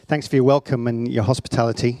Thanks for your welcome and your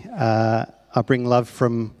hospitality. I bring love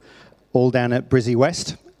from all down at Brizzy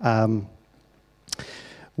West.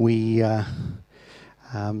 We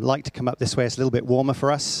like to come up this way. It's a little bit warmer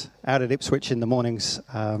for us. Out at Ipswich in the mornings,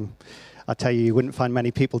 I tell you, you wouldn't find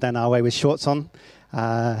many people down our way with shorts on.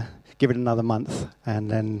 Give it another month,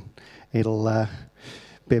 and then it'll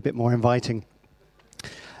be a bit more inviting.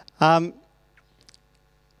 You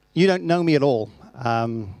don't know me at all.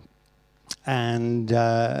 And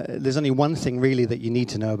there's only one thing really that you need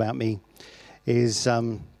to know about me is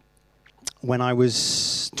when I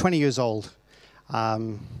was 20 years old,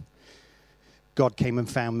 God came and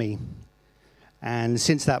found me. And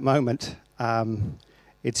since that moment,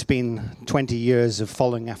 it's been 20 years of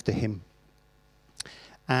following after him.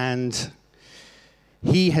 And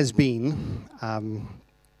he has been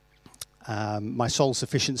my sole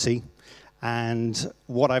sufficiency and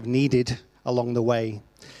what I've needed along the way.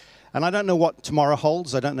 And I don't know what tomorrow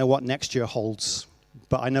holds. I don't know what next year holds.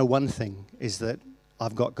 But I know one thing is that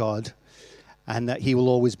I've got God and that he will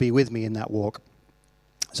always be with me in that walk.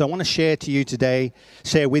 So I want to share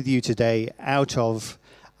with you today out of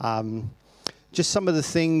just some of the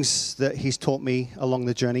things that he's taught me along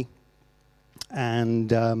the journey.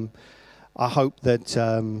 And I hope that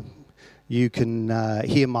you can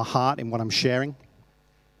hear my heart in what I'm sharing.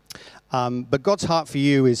 But God's heart for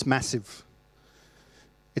you is massive.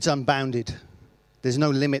 It's unbounded. There's no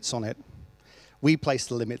limits on it. We place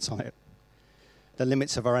the limits on it. The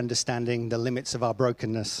limits of our understanding, the limits of our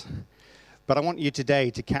brokenness. But I want you today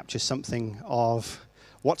to capture something of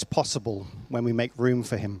what's possible when we make room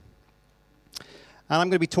for him. And I'm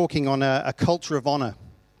going to be talking on a culture of honor.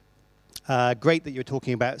 Great that you were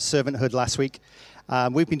talking about servanthood last week.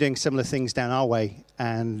 We've been doing similar things down our way.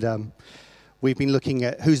 And we've been looking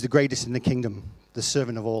at who's the greatest in the kingdom, the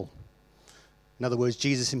servant of all. In other words,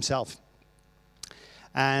 Jesus himself.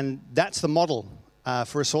 And that's the model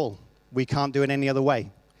for us all. We can't do it any other way.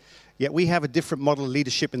 Yet we have a different model of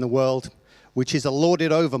leadership in the world, which is a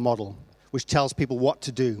lorded over model, which tells people what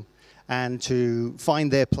to do and to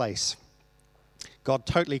find their place. God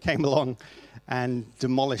totally came along and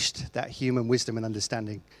demolished that human wisdom and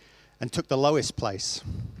understanding and took the lowest place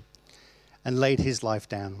and laid his life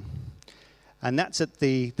down. And that's at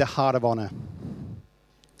the heart of honor.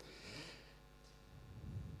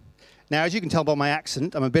 Now, as you can tell by my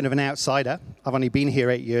accent, I'm a bit of an outsider. I've only been here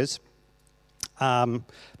 8 years. But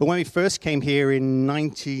when we first came here in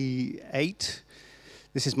 98,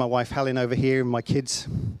 this is my wife Helen over here and my kids.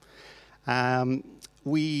 Helen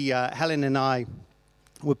and I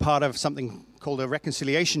were part of something called a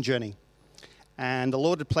reconciliation journey. And the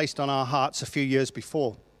Lord had placed on our hearts a few years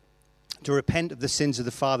before to repent of the sins of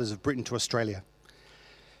the fathers of Britain to Australia.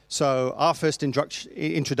 So our first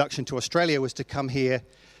introduction to Australia was to come here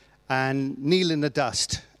and kneel in the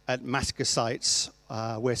dust at massacre sites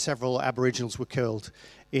where several Aboriginals were killed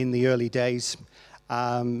in the early days,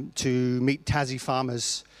 to meet Tassie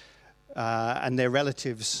farmers and their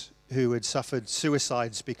relatives who had suffered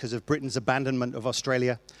suicides because of Britain's abandonment of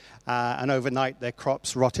Australia, and overnight their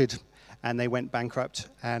crops rotted and they went bankrupt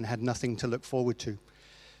and had nothing to look forward to.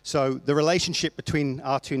 So the relationship between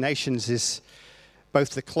our two nations is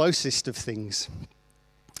both the closest of things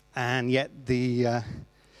and yet the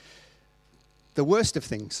worst of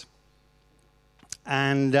things.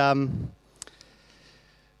 And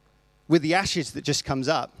with the ashes that just comes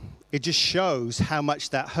up, it just shows how much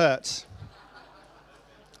that hurts.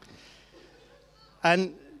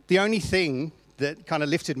 And the only thing that kind of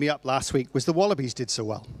lifted me up last week was the Wallabies did so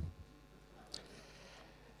well.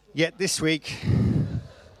 Yet this week,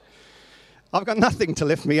 I've got nothing to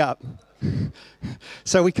lift me up.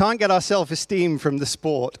 So we can't get our self-esteem from the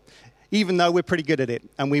sport, even though we're pretty good at it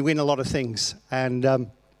and we win a lot of things.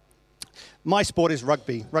 And my sport is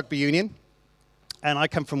rugby union, and I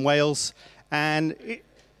come from Wales, and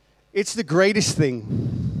it's the greatest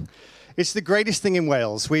thing. It's the greatest thing in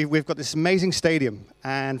Wales. We've got this amazing stadium,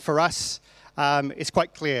 and for us, it's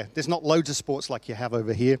quite clear. There's not loads of sports like you have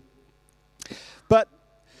over here. But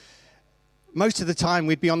most of the time,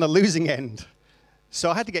 we'd be on the losing end.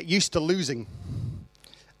 So I had to get used to losing.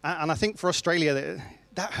 And I think for Australia,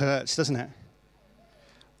 that hurts, doesn't it?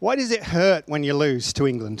 Why does it hurt when you lose to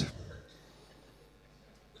England?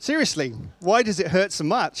 Seriously, why does it hurt so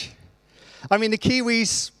much? I mean, the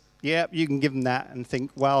Kiwis, yeah, you can give them that and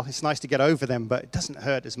think, well, it's nice to get over them, but it doesn't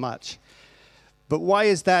hurt as much. But why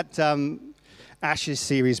is that Ashes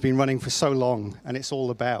series been running for so long, and it's all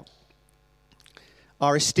about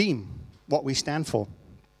our esteem, what we stand for?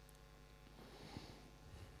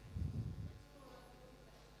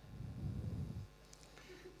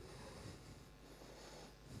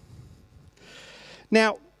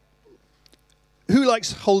 Now, Who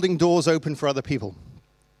likes holding doors open for other people?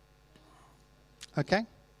 Okay.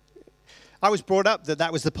 I was brought up that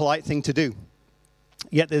that was the polite thing to do.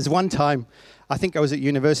 Yet there's one time, I think I was at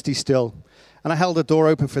university still, and I held a door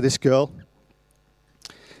open for this girl,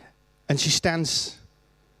 and she stands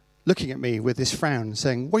looking at me with this frown,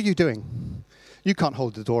 saying, "What are you doing? You can't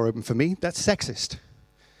hold the door open for me. That's sexist."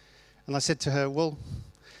 And I said to her, "Well,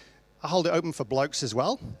 I hold it open for blokes as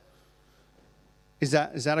well. Is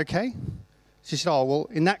that okay?" She said, "Oh, well,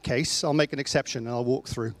 in that case, I'll make an exception and I'll walk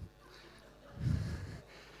through."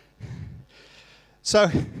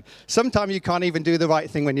 So sometimes you can't even do the right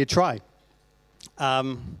thing when you try.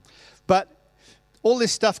 But all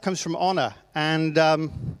this stuff comes from honor. And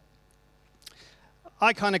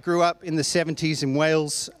I kind of grew up in the 70s in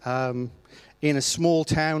Wales, in a small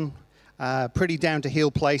town, pretty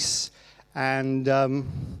down-to-heel place. And,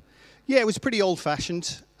 it was pretty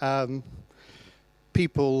old-fashioned.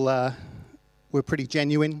 People were pretty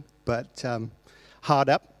genuine, but hard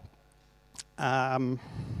up.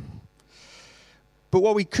 But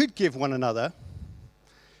what we could give one another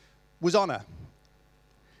was honor.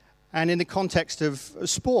 And in the context of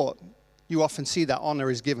sport, you often see that honor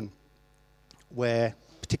is given, where,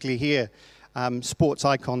 particularly here, sports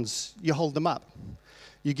icons, you hold them up.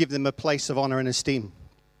 You give them a place of honor and esteem.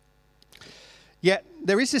 Yet,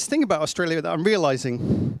 there is this thing about Australia that I'm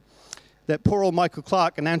realizing, that poor old Michael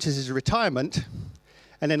Clarke announces his retirement,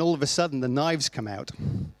 and then all of a sudden the knives come out.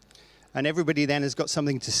 And everybody then has got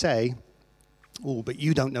something to say. "Oh, but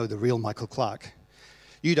you don't know the real Michael Clarke.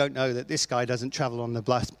 You don't know that this guy doesn't travel on the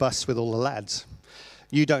bus with all the lads.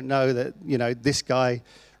 You don't know that, this guy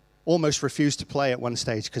almost refused to play at one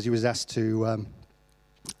stage because he was asked to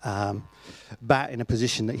bat in a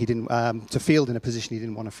position that he didn't, to field in a position he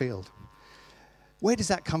didn't want to field." Where does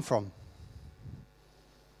that come from?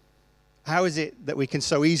 How is it that we can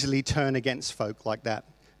so easily turn against folk like that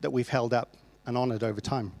we've held up and honored over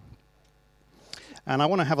time? And I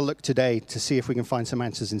want to have a look today to see if we can find some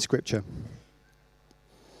answers in Scripture.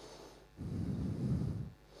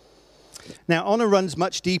 Now, honor runs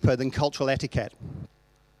much deeper than cultural etiquette.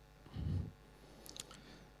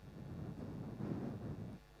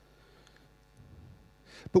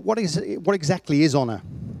 But what exactly is honor?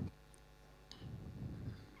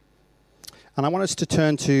 And I want us to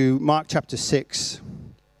turn to Mark chapter 6,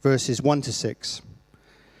 verses 1 to 6.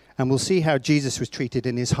 And we'll see how Jesus was treated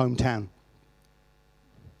in his hometown.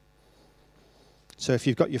 So if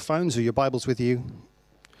you've got your phones or your Bibles with you,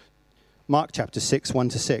 Mark chapter 6, 1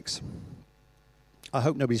 to 6. I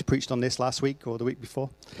hope nobody's preached on this last week or the week before.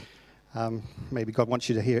 Maybe God wants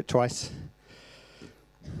you to hear it twice.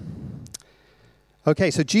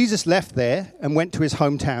 Okay, so Jesus left there and went to his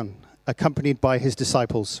hometown, accompanied by his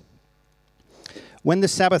disciples. When the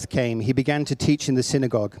Sabbath came, he began to teach in the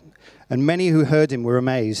synagogue, and many who heard him were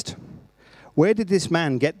amazed. "Where did this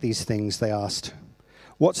man get these things?" they asked.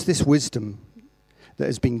 "What's this wisdom that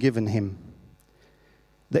has been given him,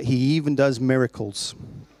 that he even does miracles?"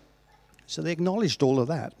 So they acknowledged all of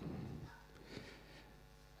that.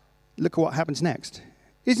 Look at what happens next.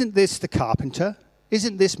 "Isn't this the carpenter?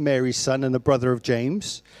 Isn't this Mary's son and the brother of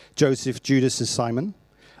James, Joseph, Judas, and Simon?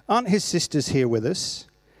 Aren't his sisters here with us?"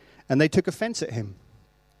 And they took offense at him.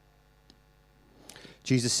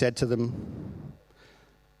 Jesus said to them,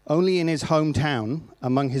 "Only in his hometown,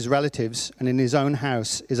 among his relatives, and in his own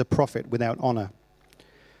house is a prophet without honor.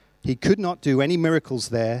 He could not do any miracles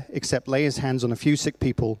there except lay his hands on a few sick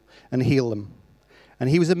people and heal them. And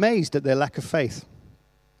he was amazed at their lack of faith."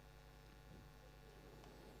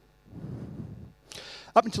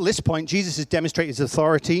 Up until this point, Jesus has demonstrated his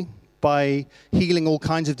authority by healing all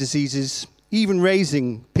kinds of diseases, even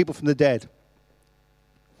raising people from the dead.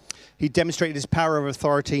 He demonstrated his power of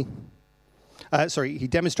authority. He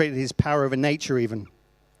demonstrated his power over nature even.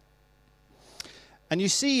 And you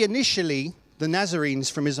see, initially, the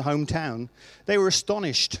Nazarenes from his hometown, they were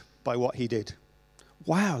astonished by what he did.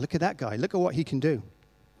 Wow, look at that guy. Look at what he can do.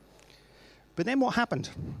 But then what happened?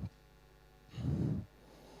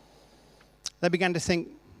 They began to think,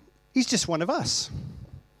 he's just one of us.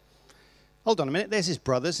 Hold on a minute, there's his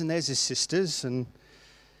brothers and there's his sisters, and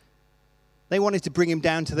they wanted to bring him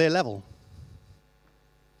down to their level.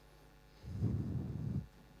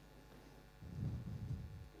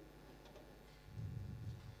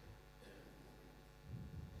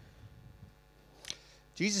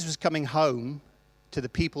 Jesus was coming home to the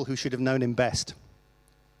people who should have known him best.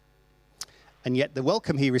 And yet the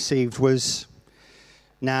welcome he received was,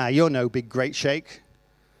 "Nah, you're no big great shake.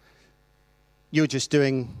 You're just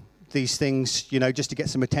doing these things, just to get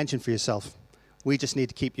some attention for yourself. We just need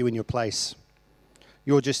to keep you in your place.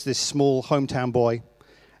 You're just this small hometown boy,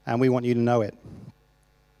 and we want you to know it.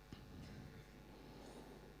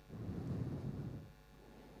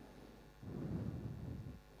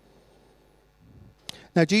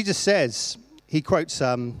 Now, Jesus says, he quotes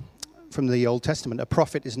from the Old Testament, a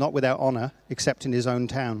prophet is not without honor except in his own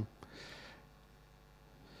town,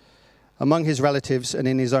 among his relatives and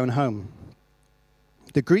in his own home.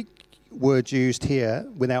 The Greek word used here,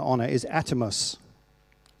 without honor, is atomos.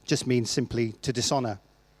 Just means simply to dishonor,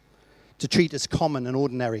 to treat as common and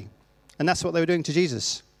ordinary. And that's what they were doing to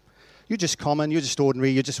Jesus. You're just common, you're just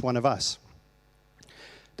ordinary, you're just one of us.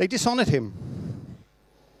 They dishonored him.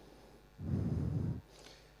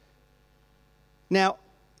 Now,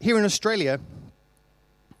 here in Australia,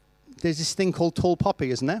 there's this thing called tall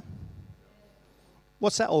poppy, isn't there?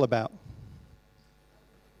 What's that all about?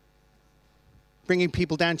 Bringing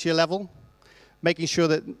people down to your level, making sure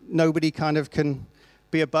that nobody kind of can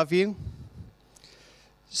be above you.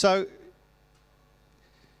 So,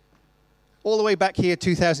 all the way back here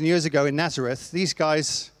 2,000 years ago in Nazareth, these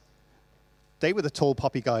guys, they were the tall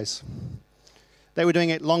poppy guys. They were doing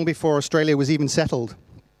it long before Australia was even settled.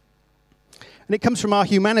 And it comes from our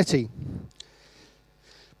humanity.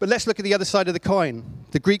 But let's look at the other side of the coin.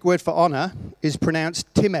 The Greek word for honor is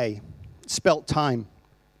pronounced time, spelt time.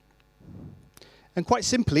 And quite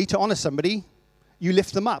simply, to honor somebody, you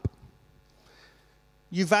lift them up.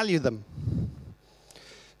 You value them.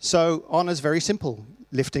 So honor is very simple.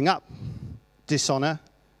 Lifting up. Dishonor,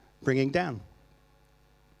 bringing down.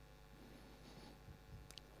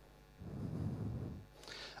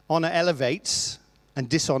 Honor elevates and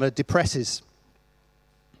dishonor depresses.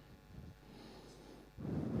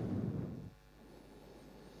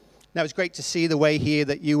 Now, it's great to see the way here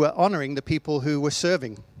that you were honoring the people who were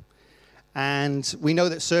serving. And we know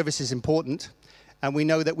that service is important, and we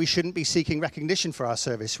know that we shouldn't be seeking recognition for our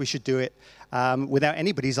service. We should do it without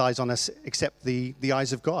anybody's eyes on us except the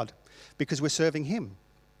eyes of God, because we're serving him.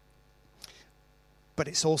 But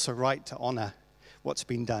it's also right to honor what's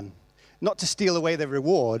been done, not to steal away their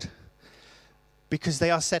reward, because they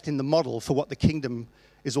are setting the model for what the kingdom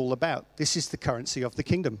is all about. This is the currency of the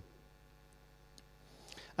kingdom.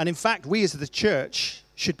 And in fact, we as the church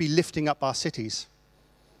should be lifting up our cities.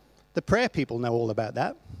 The prayer people know all about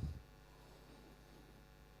that.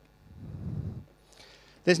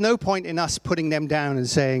 There's no point in us putting them down and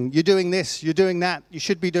saying, you're doing this, you're doing that, you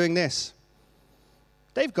should be doing this.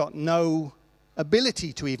 They've got no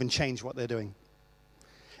ability to even change what they're doing.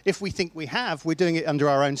 If we think we have, we're doing it under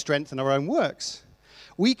our own strength and our own works.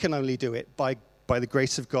 We can only do it by the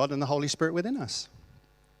grace of God and the Holy Spirit within us.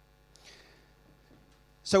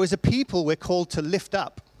 So as a people, we're called to lift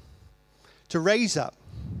up, to raise up.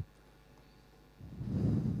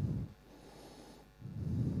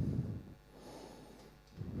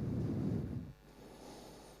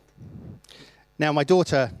 Now, my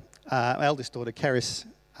daughter, my eldest daughter, Keris,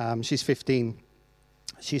 she's 15.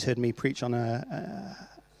 She's heard me preach on a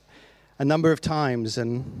number of times,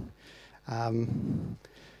 and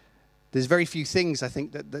there's very few things I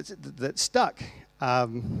think that stuck.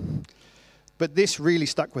 But this really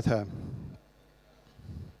stuck with her.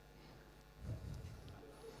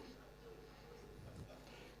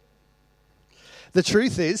 The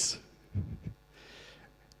truth is,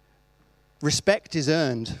 respect is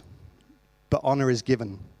earned, but honor is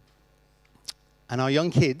given. And our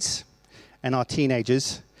young kids and our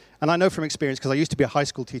teenagers, and I know from experience because I used to be a high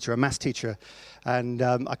school teacher, a maths teacher, and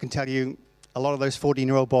I can tell you a lot of those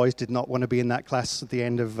 14-year-old boys did not want to be in that class at the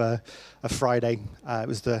end of a Friday. It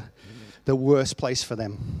was the worst place for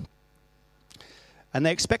them. And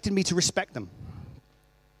they expected me to respect them.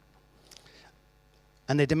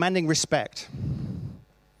 And they're demanding respect.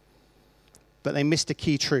 But they missed a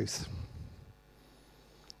key truth.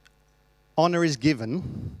 Honor is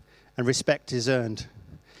given and respect is earned.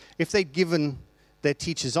 If they'd given their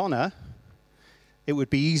teachers honor, it would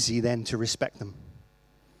be easy then to respect them.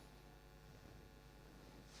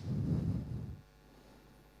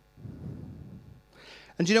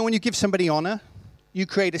 And you know, when you give somebody honor, you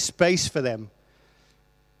create a space for them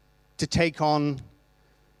to take on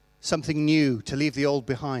something new, to leave the old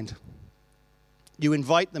behind. You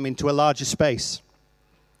invite them into a larger space.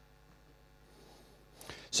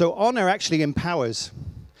 So honor actually empowers.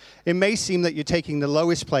 It may seem that you're taking the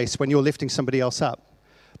lowest place when you're lifting somebody else up,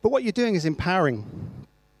 but what you're doing is empowering.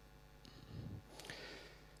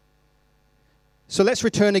 So let's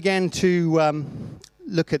return again to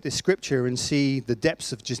look at this scripture and see the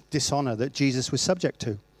depths of just dishonor that Jesus was subject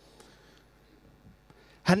to.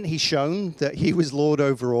 Hadn't he shown that he was Lord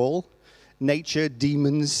over all? Nature,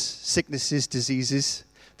 demons, sicknesses, diseases.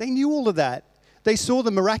 They knew all of that. They saw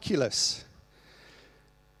the miraculous.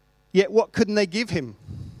 Yet what couldn't they give him?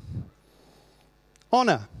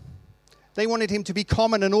 honor. They wanted him to be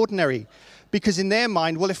common and ordinary, because in their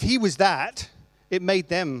mind, well, if he was that, it made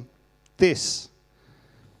them this.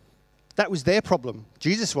 That was their problem.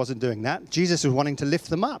 Jesus wasn't doing that. Jesus was wanting to lift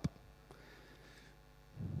them up.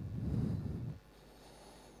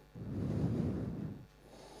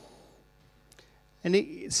 And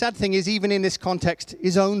the sad thing is, even in this context,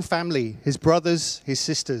 his own family, his brothers, his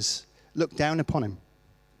sisters, looked down upon him.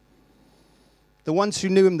 The ones who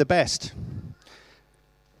knew him the best.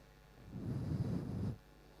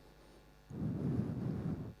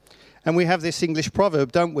 And we have this English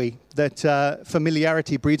proverb, don't we, that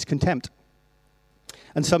familiarity breeds contempt.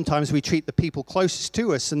 And sometimes we treat the people closest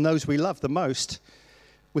to us and those we love the most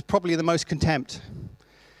with probably the most contempt.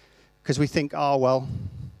 Because we think, oh, well,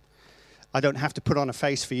 I don't have to put on a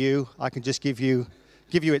face for you. I can just give you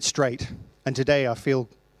it straight. And today I feel,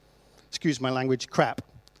 excuse my language, crap.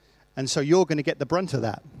 And so you're going to get the brunt of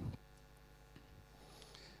that.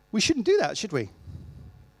 We shouldn't do that, should we?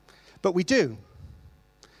 But we do.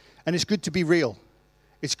 And it's good to be real.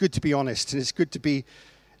 It's good to be honest. And it's good to be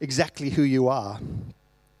exactly who you are.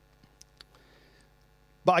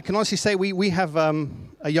 But I can honestly say we have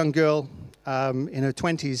a young girl in her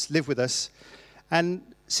 20s live with us. And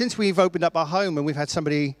since we've opened up our home and we've had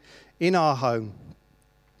somebody in our home,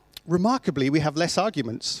 remarkably, we have less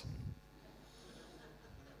arguments.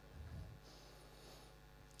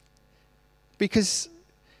 Because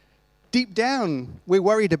deep down, we're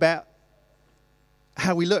worried about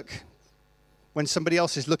how we look when somebody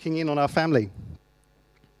else is looking in on our family.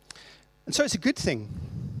 And so it's a good thing.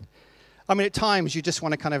 I mean, at times, you just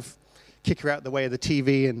want to kind of kick her out the way of the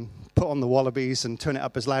TV and put on the Wallabies and turn it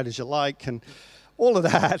up as loud as you like and all of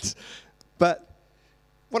that. But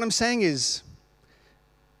what I'm saying is,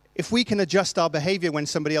 if we can adjust our behavior when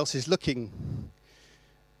somebody else is looking,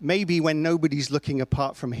 maybe when nobody's looking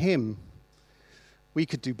apart from him, we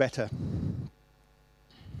could do better.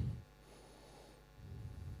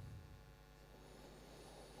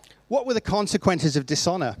 What were the consequences of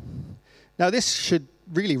dishonor? Now, this should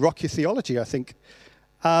really rock your theology, I think.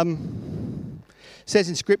 It says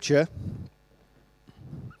in Scripture,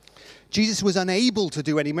 Jesus was unable to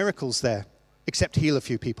do any miracles there, except heal a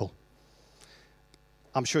few people.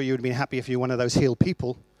 I'm sure you would have been happy if you were one of those healed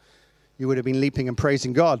people. You would have been leaping and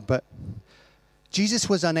praising God, but Jesus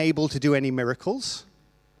was unable to do any miracles.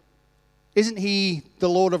 Isn't he the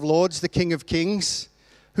Lord of Lords, the King of Kings,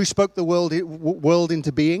 who spoke the world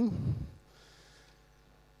into being?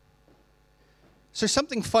 So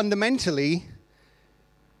something fundamentally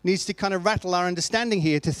needs to kind of rattle our understanding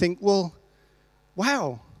here to think, well,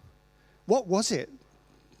 wow, what was it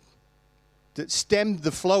that stemmed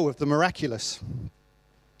the flow of the miraculous?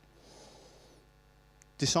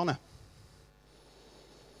 Dishonor.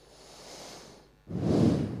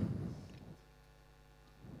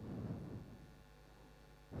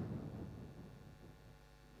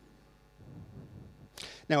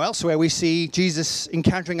 Now, elsewhere we see Jesus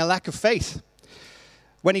encountering a lack of faith.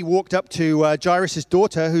 When he walked up to Jairus'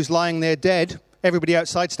 daughter, who's lying there dead, everybody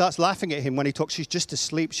outside starts laughing at him when he talks. She's just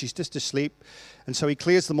asleep. And so he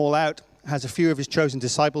clears them all out, has a few of his chosen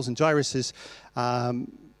disciples and Jairus'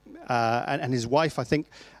 and his wife, I think.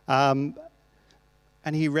 And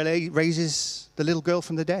he raises the little girl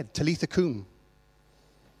from the dead, Talitha Kum.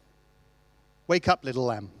 Wake up, little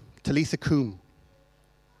lamb, Talitha Kum.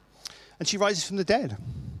 And she rises from the dead.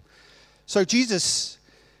 So Jesus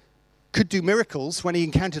could do miracles when he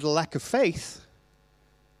encountered a lack of faith.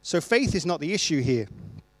 So faith is not the issue here.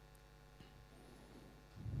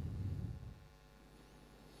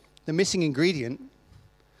 The missing ingredient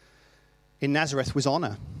in Nazareth was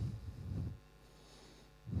honor.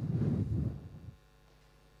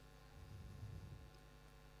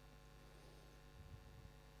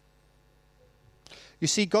 You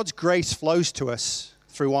see, God's grace flows to us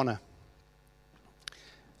through honor.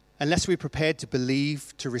 Unless we're prepared to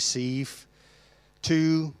believe, to receive,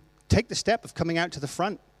 to take the step of coming out to the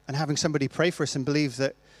front and having somebody pray for us and believe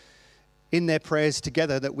that in their prayers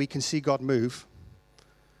together that we can see God move,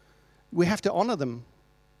 we have to honor them.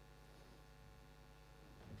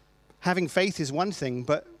 Having faith is one thing,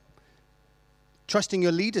 but trusting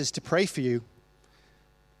your leaders to pray for you,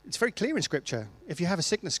 it's very clear in Scripture. If you have a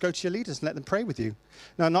sickness, go to your leaders and let them pray with you.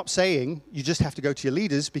 Now, I'm not saying you just have to go to your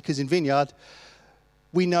leaders, because in Vineyard,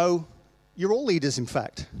 we know you're all leaders, in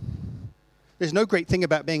fact. There's no great thing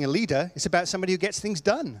about being a leader. It's about somebody who gets things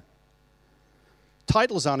done.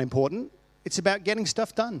 Titles aren't important. It's about getting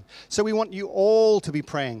stuff done. So we want you all to be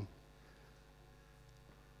praying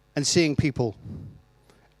and seeing people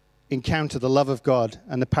encounter the love of God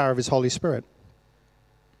and the power of his Holy Spirit.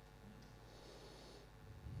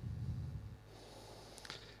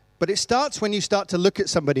 But it starts when you start to look at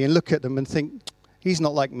somebody and look at them and think, he's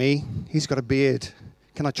not like me. He's got a beard.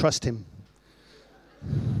 Can I trust him?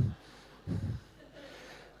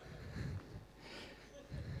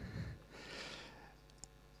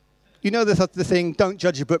 You know the thing, don't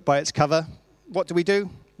judge a book by its cover. What do?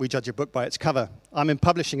 We judge a book by its cover. I'm in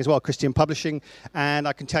publishing as well, Christian publishing, and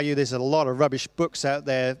I can tell you there's a lot of rubbish books out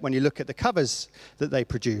there when you look at the covers that they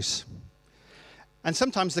produce. And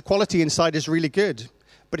sometimes the quality inside is really good,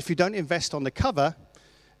 but if you don't invest on the cover,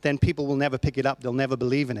 then people will never pick it up. They'll never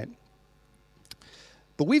believe in it.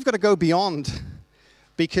 But we've got to go beyond,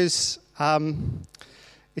 because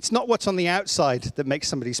it's not what's on the outside that makes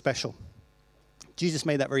somebody special. Jesus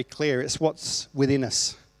made that very clear. It's what's within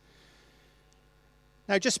us.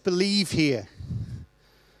 Now, just believe here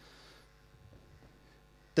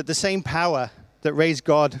that the same power that raised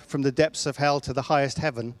God from the depths of hell to the highest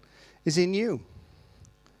heaven is in you.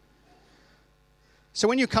 So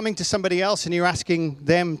when you're coming to somebody else and you're asking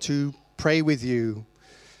them to pray with you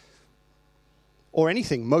or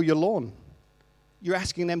anything, mow your lawn, you're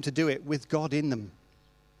asking them to do it with God in them.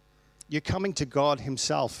 You're coming to God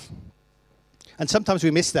himself. And sometimes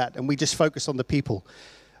we miss that and we just focus on the people.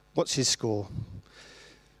 What's his score?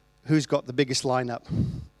 Who's got the biggest lineup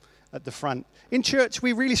at the front? In church,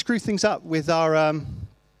 we really screw things up with our,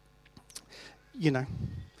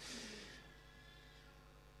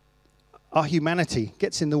 our humanity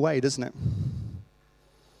gets in the way, doesn't it?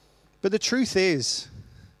 But the truth is,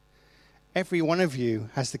 every one of you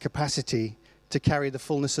has the capacity to carry the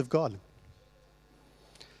fullness of God.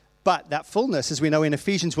 But that fullness, as we know in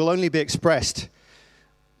Ephesians, will only be expressed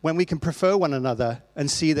when we can prefer one another and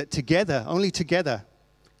see that together, only together,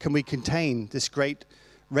 can we contain this great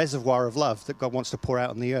reservoir of love that God wants to pour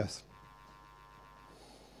out on the earth.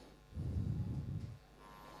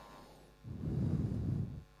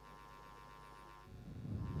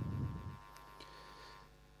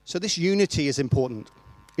 So this unity is important.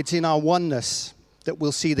 It's in our oneness that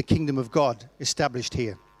we'll see the kingdom of God established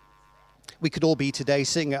here. We could all be today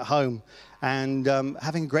sitting at home and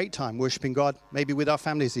having a great time worshiping God, maybe with our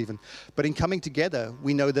families even. But in coming together,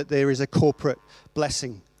 we know that there is a corporate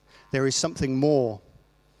blessing. There is something more.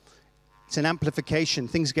 It's an amplification.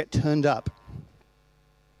 Things get turned up.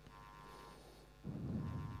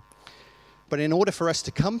 But in order for us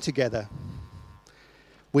to come together,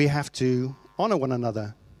 we have to honor one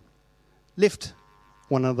another, lift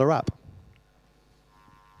one another up.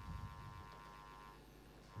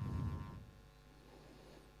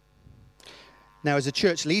 Now, as a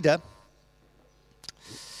church leader,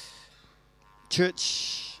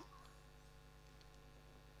 church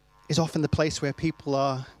is often the place where people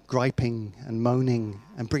are griping and moaning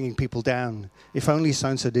and bringing people down. If only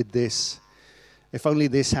so-and-so did this. If only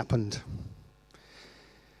this happened.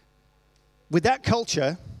 With that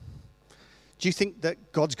culture, do you think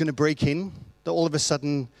that God's going to break in? That all of a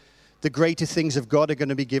sudden the greater things of God are going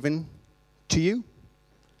to be given to you?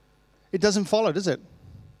 It doesn't follow, does it?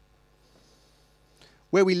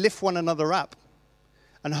 Where we lift one another up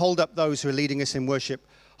and hold up those who are leading us in worship,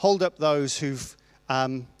 hold up those who've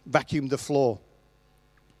vacuumed the floor.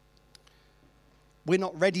 We're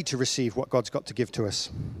not ready to receive what God's got to give to us.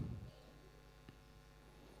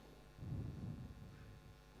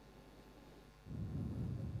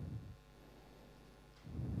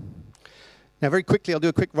 Now, very quickly, I'll do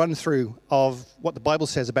a quick run through of what the Bible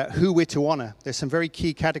says about who we're to honor. There's some very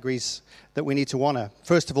key categories that we need to honor.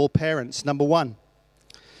 First of all, parents. Number one,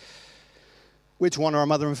 we're to honor our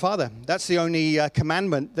mother and father. That's the only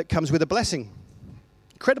commandment that comes with a blessing.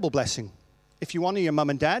 Incredible blessing. If you honor your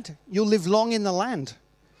mum and dad, you'll live long in the land.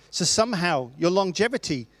 So somehow, your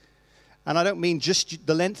longevity, and I don't mean just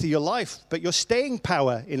the length of your life, but your staying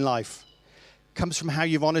power in life comes from how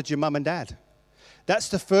you've honored your mum and dad. That's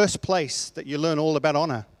the first place that you learn all about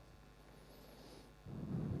honor.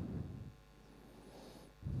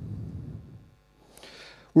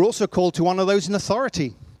 We're also called to honor those in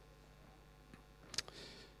authority.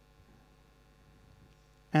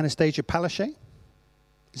 Anastasia Palaszczuk.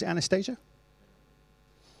 Is it Anastasia?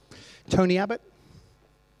 Tony Abbott.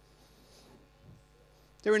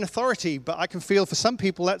 They're in authority, but I can feel for some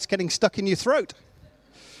people that's getting stuck in your throat.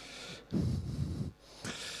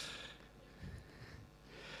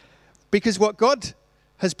 Because what God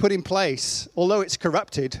has put in place, although it's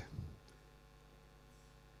corrupted,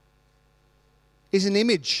 is an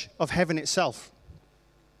image of heaven itself.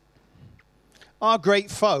 Our great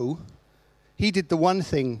foe, he did the one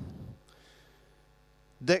thing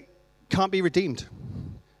that can't be redeemed.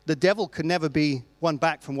 The devil can never be won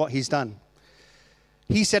back from what he's done.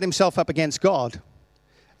 He set himself up against God,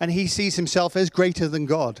 and he sees himself as greater than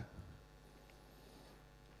God.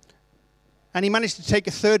 And he managed to take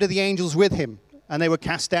a third of the angels with him, and they were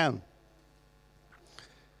cast down.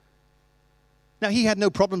 Now, he had no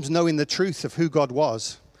problems knowing the truth of who God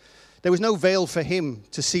was. There was no veil for him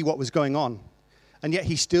to see what was going on, and yet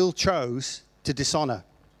he still chose to dishonor.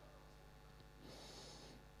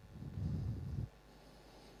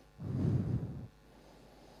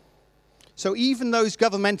 So even those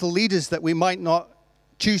governmental leaders that we might not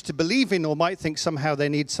choose to believe in or might think somehow they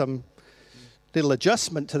need some little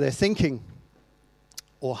adjustment to their thinking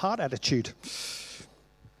or heart attitude,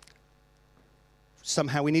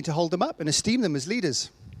 somehow we need to hold them up and esteem them as leaders.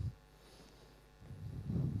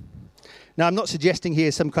 Now, I'm not suggesting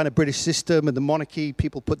here some kind of British system and the monarchy.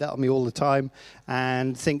 People put that on me all the time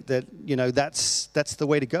and think that, that's the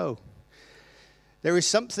way to go. There is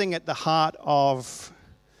something at the heart of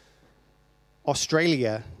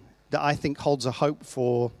Australia that I think holds a hope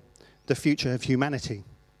for the future of humanity.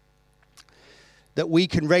 That we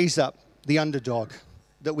can raise up the underdog,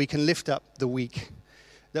 that we can lift up the weak,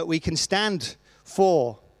 that we can stand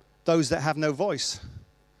for those that have no voice.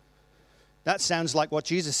 That sounds like what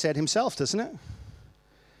Jesus said himself, doesn't it?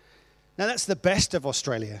 Now, that's the best of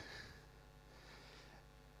Australia.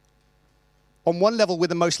 On one level, we're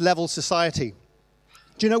the most level society.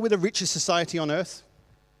 Do you know we're the richest society on earth?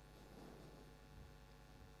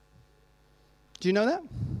 Do you know that?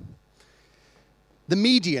 The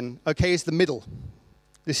median, is the middle.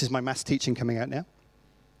 This is my maths teaching coming out now.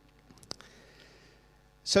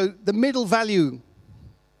 So the middle value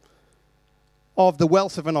of the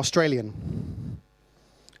wealth of an Australian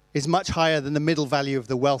is much higher than the middle value of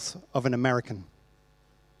the wealth of an American.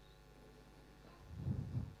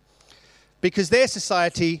 Because their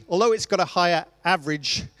society, although it's got a higher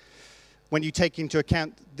average when you take into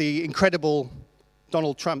account the incredible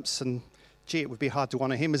Donald Trumps, and it would be hard to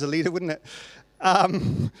honor him as a leader, wouldn't it?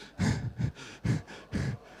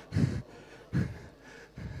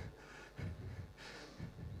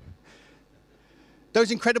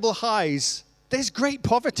 Those incredible highs, there's great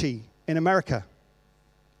poverty in America.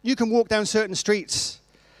 You can walk down certain streets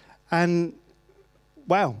and,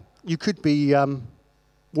 wow, you could be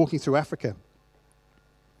walking through Africa.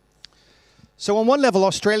 So on one level,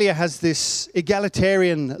 Australia has this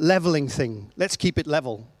egalitarian leveling thing. Let's keep it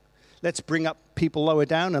level. Let's bring up people lower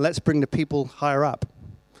down and let's bring the people higher up.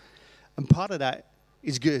 And part of that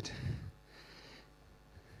is good.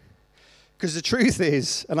 Because the truth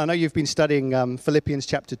is, and I know you've been studying Philippians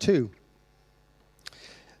chapter 2,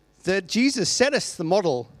 that Jesus set us the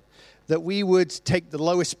model that we would take the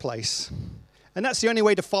lowest place. And that's the only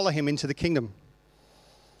way to follow him into the kingdom.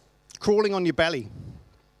 Crawling on your belly.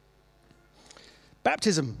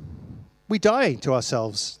 Baptism. We die to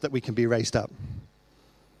ourselves that we can be raised up.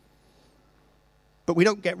 But we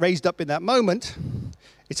don't get raised up in that moment.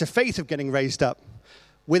 It's a faith of getting raised up.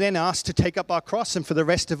 We're then asked to take up our cross and for the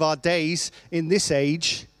rest of our days in this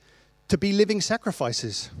age to be living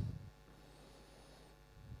sacrifices.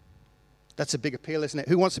 That's a big appeal, isn't it?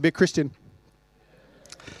 Who wants to be a Christian?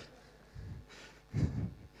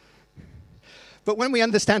 But when we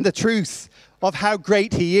understand the truth of how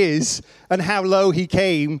great he is and how low he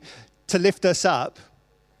came to lift us up,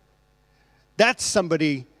 that's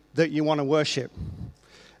somebody that you want to worship.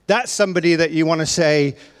 That's somebody that you want to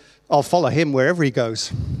say, I'll follow him wherever he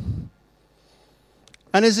goes.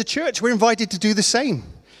 And as a church, we're invited to do the same.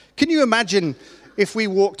 Can you imagine if we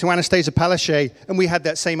walked to Anastasia Palaszczuk and we had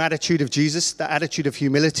that same attitude of Jesus, that attitude of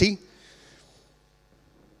humility?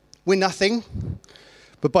 We're nothing.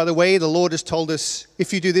 But by the way, the Lord has told us,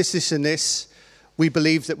 if you do this, this, and this, we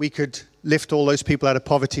believe that we could lift all those people out of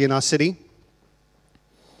poverty in our city.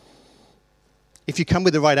 If you come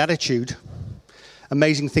with the right attitude,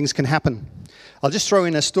 amazing things can happen. I'll just throw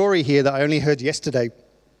in a story here that I only heard yesterday.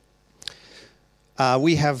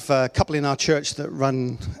 We have a couple in our church that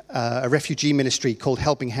run a refugee ministry called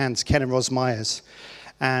Helping Hands, Ken and Ros Myers.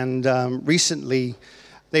 And recently,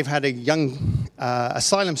 they've had a young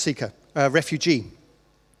asylum seeker, a refugee,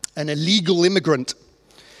 an illegal immigrant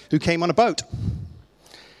who came on a boat.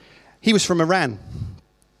 He was from Iran.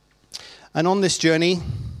 And on this journey,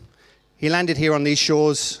 he landed here on these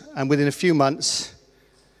shores and within a few months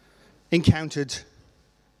encountered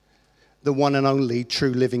the one and only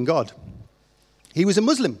true living God. He was a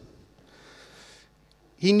Muslim.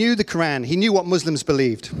 He knew the Quran. He knew what Muslims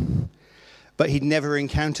believed. But he'd never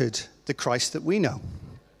encountered the Christ that we know.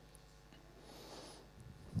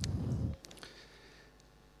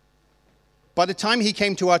 By the time he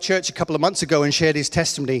came to our church a couple of months ago and shared his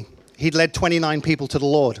testimony, he'd led 29 people to the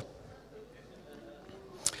Lord.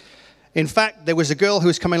 In fact, there was a girl who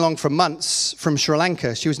was coming along for months from Sri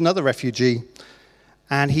Lanka. She was another refugee,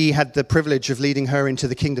 and he had the privilege of leading her into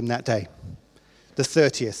the kingdom that day. the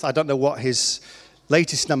 30th. I don't know what his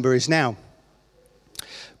latest number is now.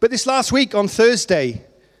 But this last week on Thursday,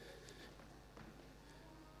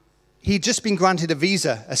 he'd just been granted a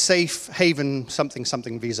visa, a safe haven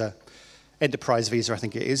something visa, enterprise visa I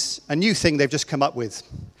think it is, a new thing they've just come up with,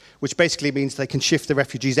 which basically means they can shift the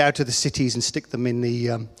refugees out of the cities and stick them in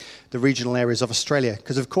the regional areas of Australia,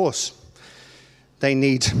 because of course they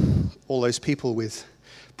need all those people with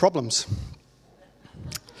problems.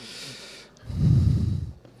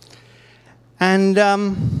 And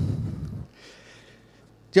the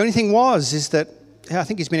only thing is that I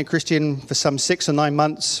think he's been a Christian for some 6 or 9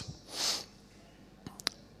 months.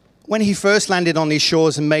 When he first landed on these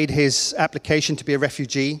shores and made his application to be a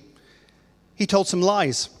refugee, he told some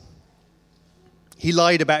lies. He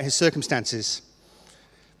lied about his circumstances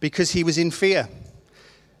because he was in fear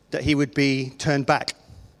that he would be turned back.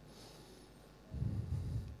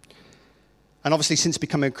 And obviously, since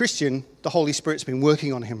becoming a Christian, the Holy Spirit's been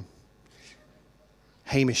working on him.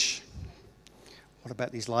 Hamish, what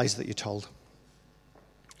about these lies that you told?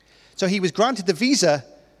 So he was granted the visa,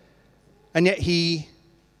 and yet he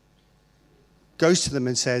goes to them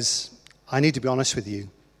and says, I need to be honest with you.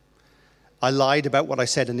 I lied about what I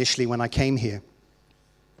said initially when I came here.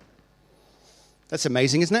 That's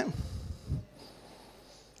amazing, isn't it?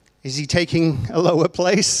 Is he taking a lower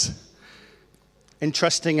place,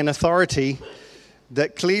 entrusting an authority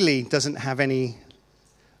that clearly doesn't have any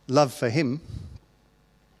love for him?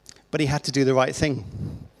 But he had to do the right thing.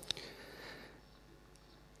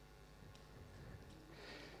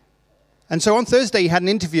 And so on Thursday, he had an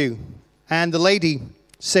interview, and the lady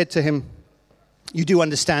said to him, you do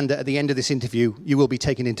understand that at the end of this interview, you will be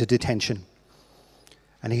taken into detention.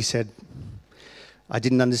 And he said, I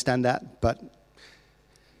didn't understand that, but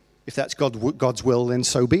if that's God's will, then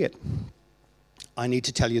so be it. I need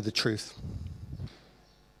to tell you the truth.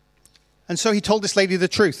 And so he told this lady the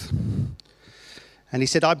truth. And he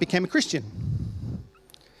said, I became a Christian.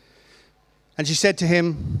 And she said to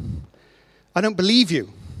him, I don't believe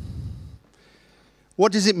you.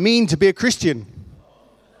 What does it mean to be a Christian?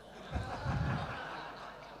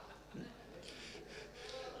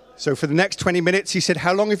 So for the next 20 minutes, he said,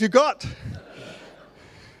 how long have you got?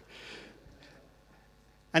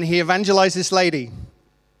 And he evangelized this lady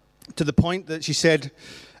to the point that she said,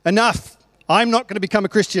 enough, I'm not going to become a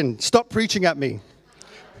Christian. Stop preaching at me.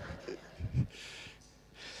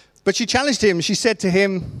 But she challenged him. She said to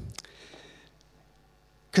him,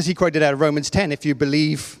 because he quoted out of Romans 10, if you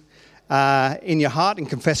believe in your heart and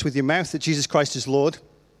confess with your mouth that Jesus Christ is Lord,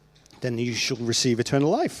 then you shall receive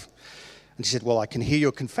eternal life. And she said, well, I can hear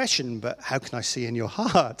your confession, but how can I see in your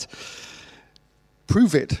heart?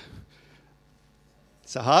 Prove it.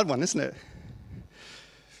 It's a hard one, isn't it?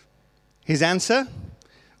 His answer,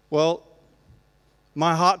 well,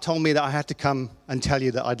 my heart told me that I had to come and tell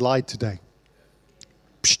you that I'd lied today.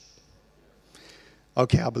 Psst.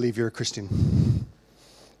 Okay, I believe you're a Christian.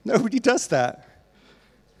 Nobody does that.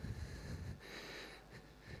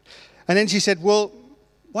 And then she said, well,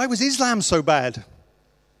 why was Islam so bad?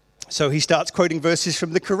 So he starts quoting verses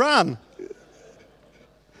from the Quran.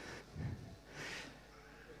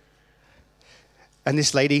 And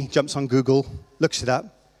this lady jumps on Google, looks it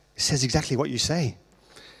up. It says exactly what you say.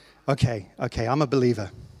 Okay, I'm a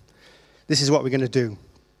believer. This is what we're going to do.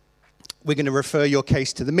 We're going to refer your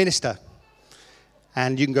case to the minister,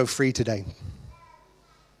 and you can go free today.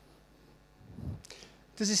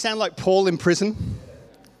 Does it sound like Paul in prison?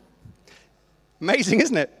 Amazing,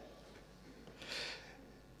 isn't it?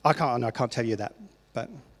 I can't tell you that, but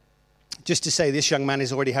just to say this young man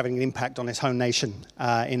is already having an impact on his home nation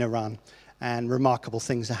in Iran, and remarkable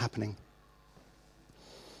things are happening.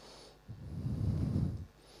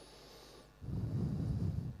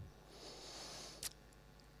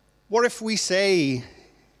 What if we say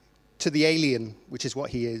to the alien, which is what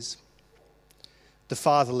he is, the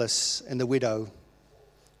fatherless and the widow,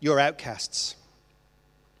 you're outcasts.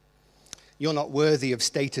 You're not worthy of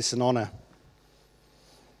status and honor.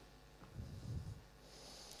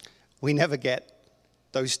 We never get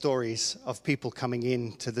those stories of people coming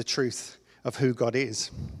into the truth of who God is.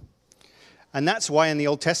 And that's why in the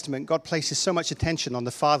Old Testament, God places so much attention on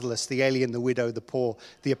the fatherless, the alien, the widow, the poor,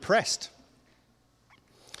 the oppressed.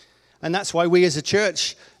 And that's why we as a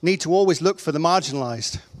church need to always look for the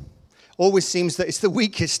marginalized. Always seems that it's the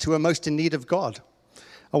weakest who are most in need of God.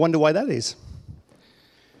 I wonder why that is.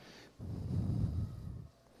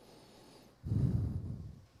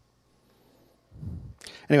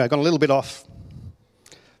 Anyway, I got a little bit off.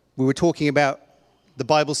 We were talking about the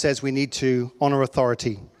Bible says we need to honor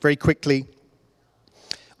authority. Very quickly.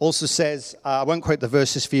 Also says, I won't quote the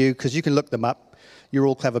verses for you because you can look them up. You're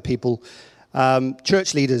all clever people.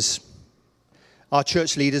 Church leaders. Our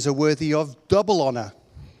church leaders are worthy of double honor.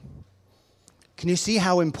 Can you see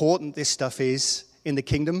how important this stuff is in the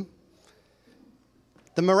kingdom?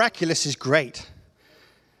 The miraculous is great.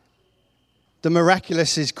 The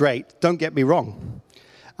miraculous is great. Don't get me wrong.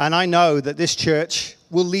 And I know that this church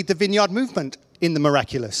will lead the Vineyard movement in the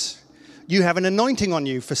miraculous. You have an anointing on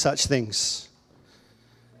you for such things.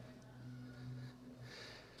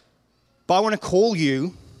 But I want to call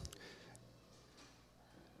you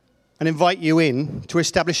and invite you in to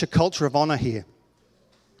establish a culture of honor here.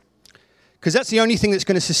 Because that's the only thing that's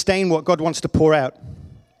going to sustain what God wants to pour out.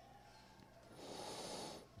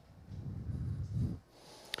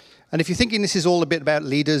 And if you're thinking this is all a bit about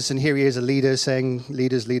leaders, and here he is, a leader saying,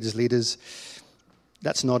 leaders, leaders, leaders,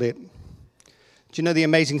 that's not it. Do you know the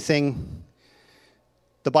amazing thing?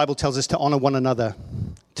 The Bible tells us to honor one another,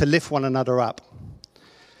 to lift one another up,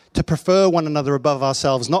 to prefer one another above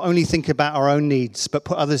ourselves, not only think about our own needs, but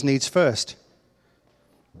put others' needs first.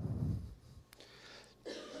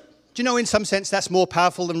 Do you know, in some sense, that's more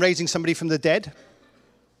powerful than raising somebody from the dead?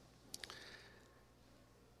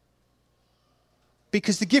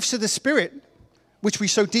 Because the gifts of the Spirit, which we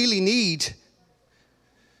so dearly need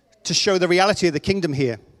to show the reality of the kingdom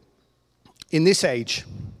here, in this age,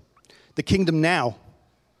 the kingdom now,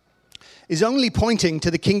 is only pointing to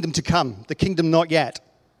the kingdom to come, the kingdom not yet.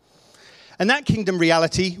 And that kingdom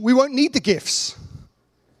reality, we won't need the gifts.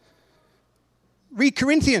 Read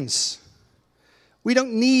Corinthians. We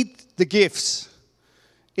don't need the gifts.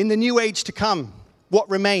 In the new age to come, what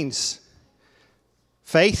remains?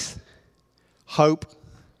 Faith, hope,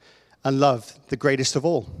 and love, the greatest of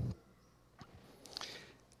all.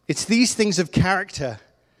 It's these things of character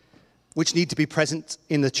which need to be present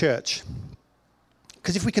in the church.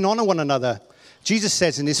 Because if we can honor one another, Jesus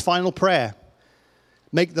says in his final prayer,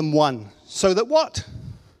 make them one. So that what?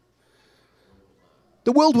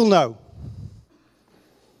 The world will know.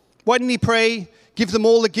 Why didn't he pray, give them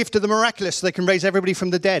all the gift of the miraculous so they can raise everybody from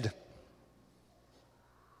the dead?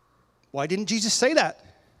 Why didn't Jesus say that?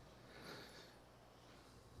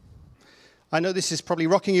 I know this is probably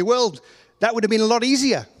rocking your world. That would have been a lot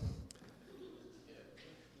easier.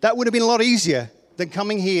 That would have been a lot easier than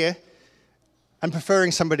coming here and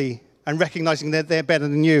preferring somebody and recognizing that they're better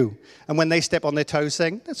than you. And when they step on their toes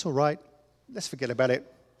saying, that's all right, let's forget about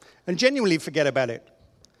it. And genuinely forget about it.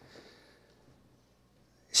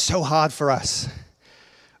 It's so hard for us.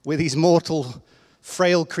 We're these mortal,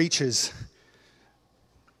 frail creatures.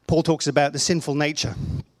 Paul talks about the sinful nature.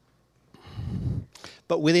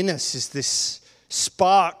 But within us is this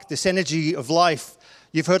spark, this energy of life.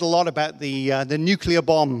 You've heard a lot about the nuclear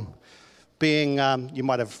bomb being, you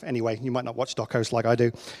might not watch docos like I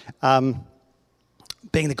do,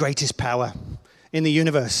 being the greatest power in the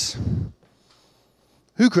universe.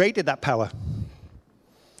 Who created that power?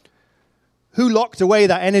 Who locked away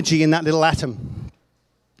that energy in that little atom?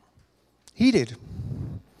 He did.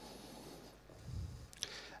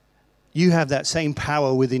 You have that same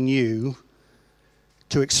power within you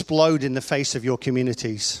to explode in the face of your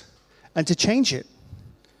communities and to change it.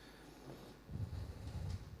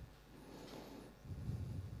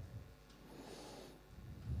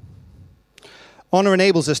 Honor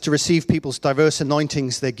enables us to receive people's diverse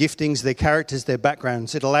anointings, their giftings, their characters, their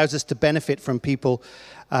backgrounds. It allows us to benefit from people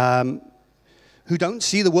who don't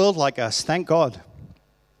see the world like us. Thank God.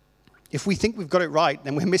 If we think we've got it right,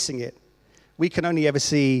 then we're missing it. We can only ever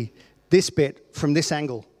see this bit from this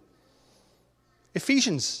angle.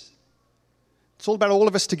 Ephesians. It's all about all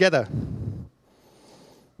of us together.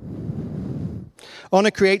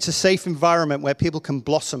 Honor creates a safe environment where people can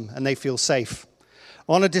blossom and they feel safe.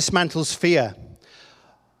 Honor dismantles fear.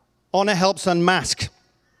 Honor helps unmask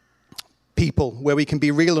people where we can be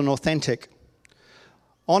real and authentic.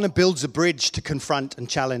 Honor builds a bridge to confront and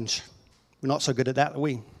challenge. We're not so good at that, are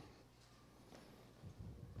we?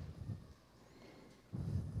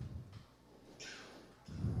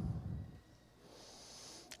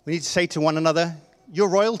 We need to say to one another, you're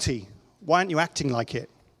royalty. Why aren't you acting like it?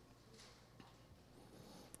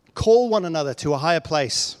 Call one another to a higher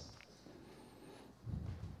place.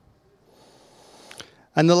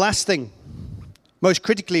 And the last thing, most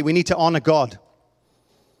critically, we need to honor God.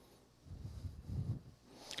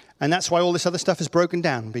 And that's why all this other stuff is broken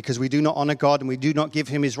down, because we do not honor God and we do not give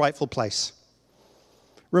him his rightful place.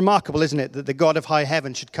 Remarkable, isn't it, that the God of high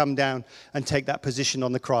heaven should come down and take that position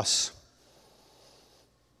on the cross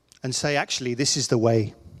and say, actually, this is the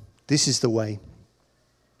way. This is the way.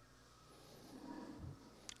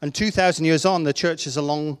 And 2,000 years on, the church is a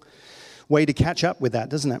long way to catch up with that,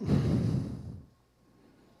 doesn't it?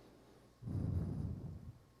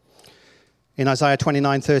 In Isaiah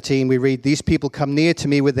 29:13, we read, "These people come near to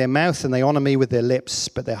me with their mouth and they honor me with their lips,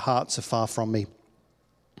 but their hearts are far from me."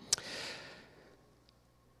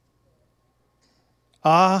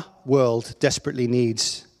 Our world desperately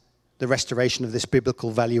needs the restoration of this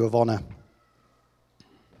biblical value of honor.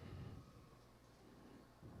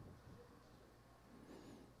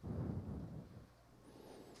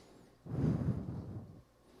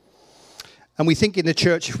 And we think in the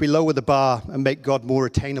church, if we lower the bar and make God more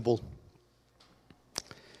attainable,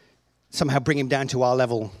 somehow bring him down to our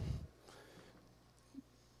level,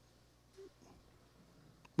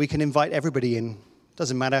 we can invite everybody in.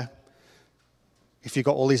 Doesn't matter if you've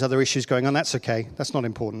got all these other issues going on, that's okay. That's not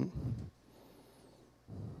important.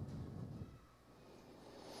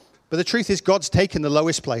 But the truth is, God's taken the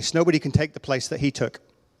lowest place. Nobody can take the place that he took.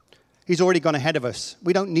 He's already gone ahead of us.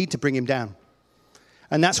 We don't need to bring him down.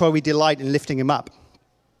 And that's why we delight in lifting him up.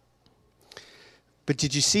 But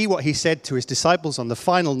did you see what he said to his disciples on the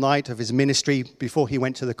final night of his ministry before he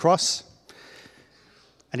went to the cross?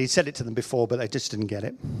 And he'd said it to them before, but they just didn't get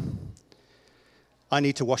it. I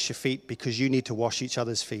need to wash your feet because you need to wash each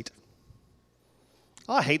other's feet.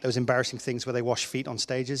 I hate those embarrassing things where they wash feet on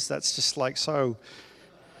stages. That's just like so...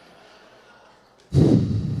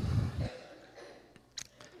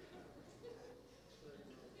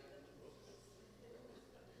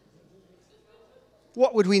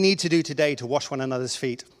 What would we need to do today to wash one another's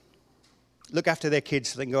feet? Look after their kids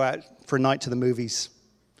so they can go out for a night to the movies.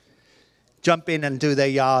 Jump in and do their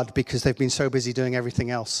yard because they've been so busy doing everything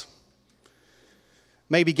else.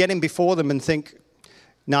 Maybe get in before them and think,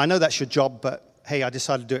 "Now, I know that's your job, but hey, I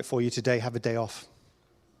decided to do it for you today. Have a day off."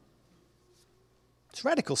 It's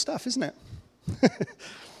radical stuff, isn't it?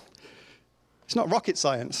 It's not rocket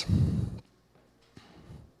science.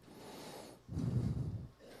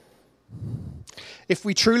 If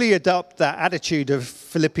we truly adopt that attitude of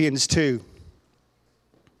Philippians 2,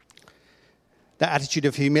 that attitude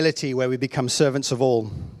of humility where we become servants of all,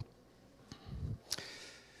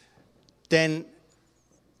 then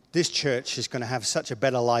this church is going to have such a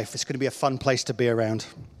better life. It's going to be a fun place to be around.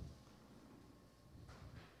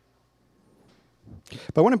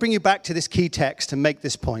 But I want to bring you back to this key text and make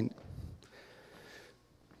this point.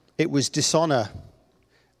 It was dishonor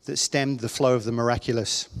that stemmed the flow of the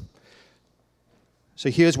miraculous. So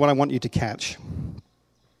here's what I want you to catch.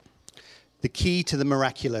 The key to the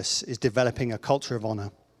miraculous is developing a culture of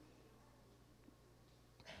honor.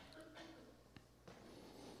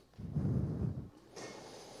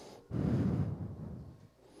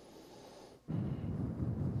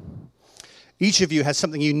 Each of you has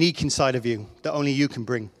something unique inside of you that only you can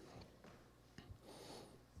bring.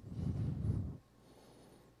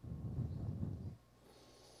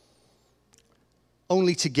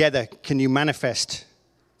 Only together can you manifest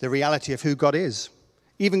the reality of who God is.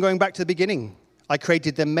 Even going back to the beginning, I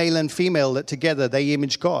created them male and female, that together they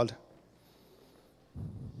image God.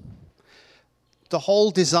 The whole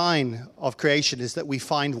design of creation is that we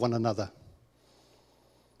find one another.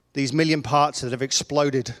 These million parts that have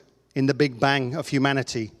exploded in the Big Bang of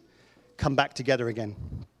humanity come back together again.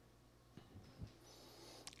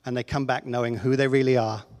 And they come back knowing who they really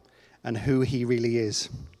are and who he really is.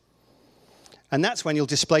 And that's when you'll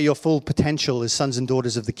display your full potential as sons and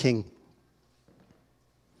daughters of the King.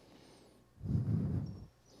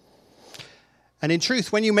 And in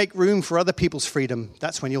truth, when you make room for other people's freedom,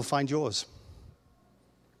 that's when you'll find yours.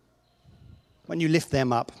 When you lift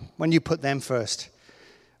them up, when you put them first,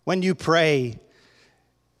 when you pray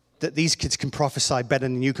that these kids can prophesy better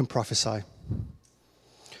than you can prophesy.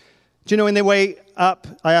 Do you know, in their way up,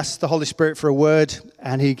 I asked the Holy Spirit for a word,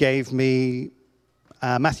 and he gave me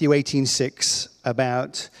Matthew 18:6,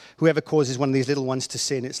 about whoever causes one of these little ones to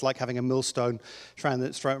sin, it's like having a millstone thrown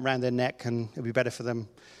around their neck, and it'll be better for them.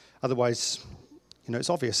 Otherwise, it's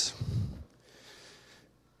obvious.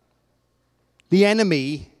 The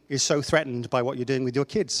enemy is so threatened by what you're doing with your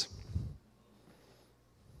kids.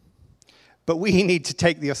 But we need to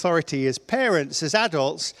take the authority as parents, as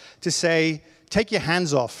adults, to say, take your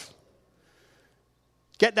hands off.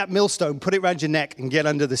 Get that millstone, put it around your neck, and get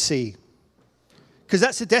under the sea. Because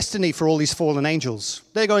that's the destiny for all these fallen angels.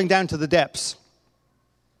 They're going down to the depths.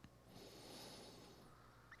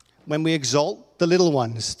 When we exalt the little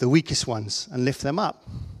ones, the weakest ones, and lift them up,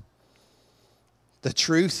 the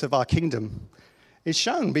truth of our kingdom is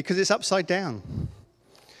shown because it's upside down.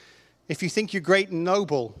 If you think you're great and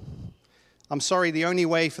noble, I'm sorry, the only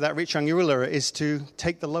way for that rich young ruler is to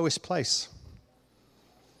take the lowest place.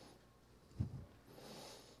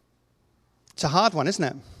 It's a hard one, isn't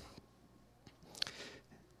it?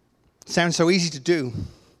 Sounds so easy to do.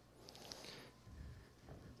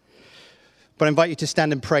 But I invite you to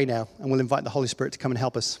stand and pray now, and we'll invite the Holy Spirit to come and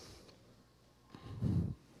help us.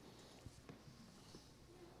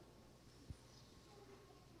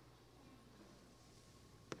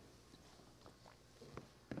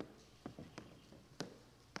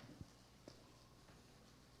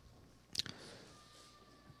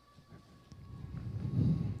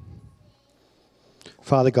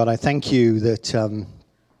 Father God, I thank you that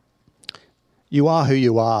you are who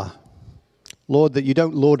you are. Lord, that you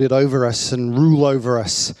don't lord it over us and rule over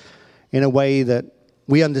us in a way that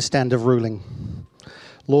we understand of ruling.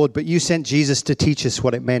 Lord, but you sent Jesus to teach us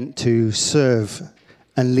what it meant to serve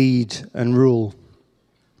and lead and rule.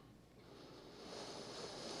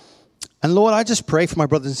 And Lord, I just pray for my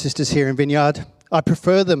brothers and sisters here in Vineyard. I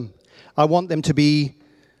prefer them. I want them to be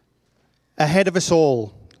ahead of us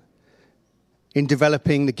all in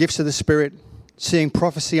developing the gifts of the Spirit, seeing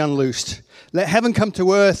prophecy unloosed. Let heaven come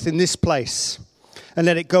to earth in this place, and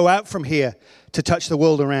let it go out from here to touch the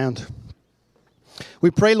world around.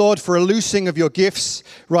 We pray, Lord, for a loosing of your gifts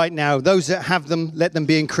right now. Those that have them, let them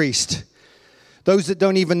be increased. Those that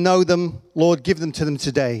don't even know them, Lord, give them to them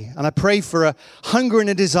today. And I pray for a hunger and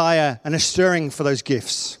a desire and a stirring for those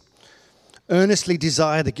gifts. Earnestly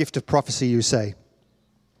desire the gift of prophecy, you say.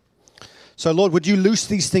 So, Lord, would you loose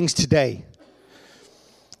these things today?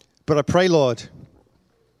 But I pray, Lord,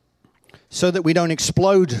 so that we don't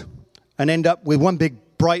explode and end up with one big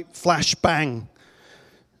bright flash bang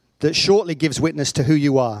that shortly gives witness to who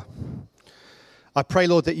you are. I pray,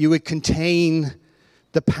 Lord, that you would contain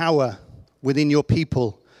the power within your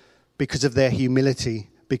people because of their humility,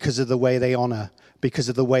 because of the way they honor, because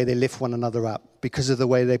of the way they lift one another up, because of the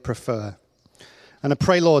way they prefer. And I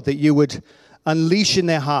pray, Lord, that you would unleash in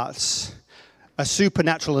their hearts a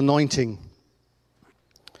supernatural anointing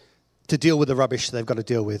to deal with the rubbish they've got to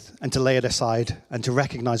deal with and to lay it aside and to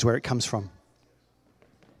recognize where it comes from.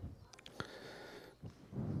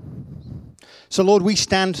 So, Lord, we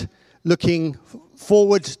stand looking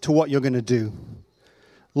forward to what you're going to do.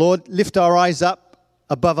 Lord, lift our eyes up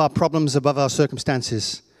above our problems, above our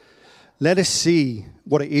circumstances. Let us see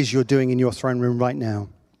what it is you're doing in your throne room right now.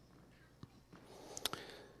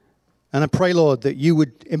 And I pray, Lord, that you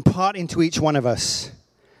would impart into each one of us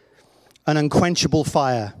an unquenchable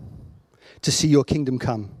fire to see your kingdom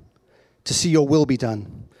come, to see your will be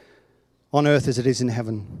done on earth as it is in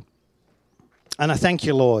heaven. And I thank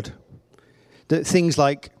you, Lord, that things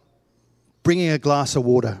like bringing a glass of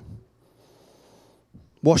water,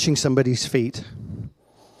 washing somebody's feet,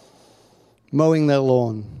 mowing their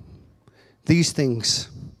lawn, these things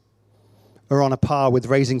are on a par with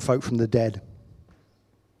raising folk from the dead.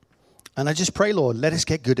 And I just pray, Lord, let us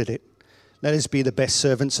get good at it. Let us be the best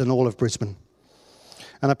servants in all of Brisbane.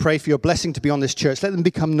 And I pray for your blessing to be on this church. Let them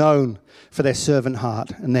become known for their servant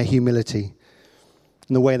heart and their humility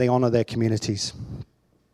and the way they honor their communities.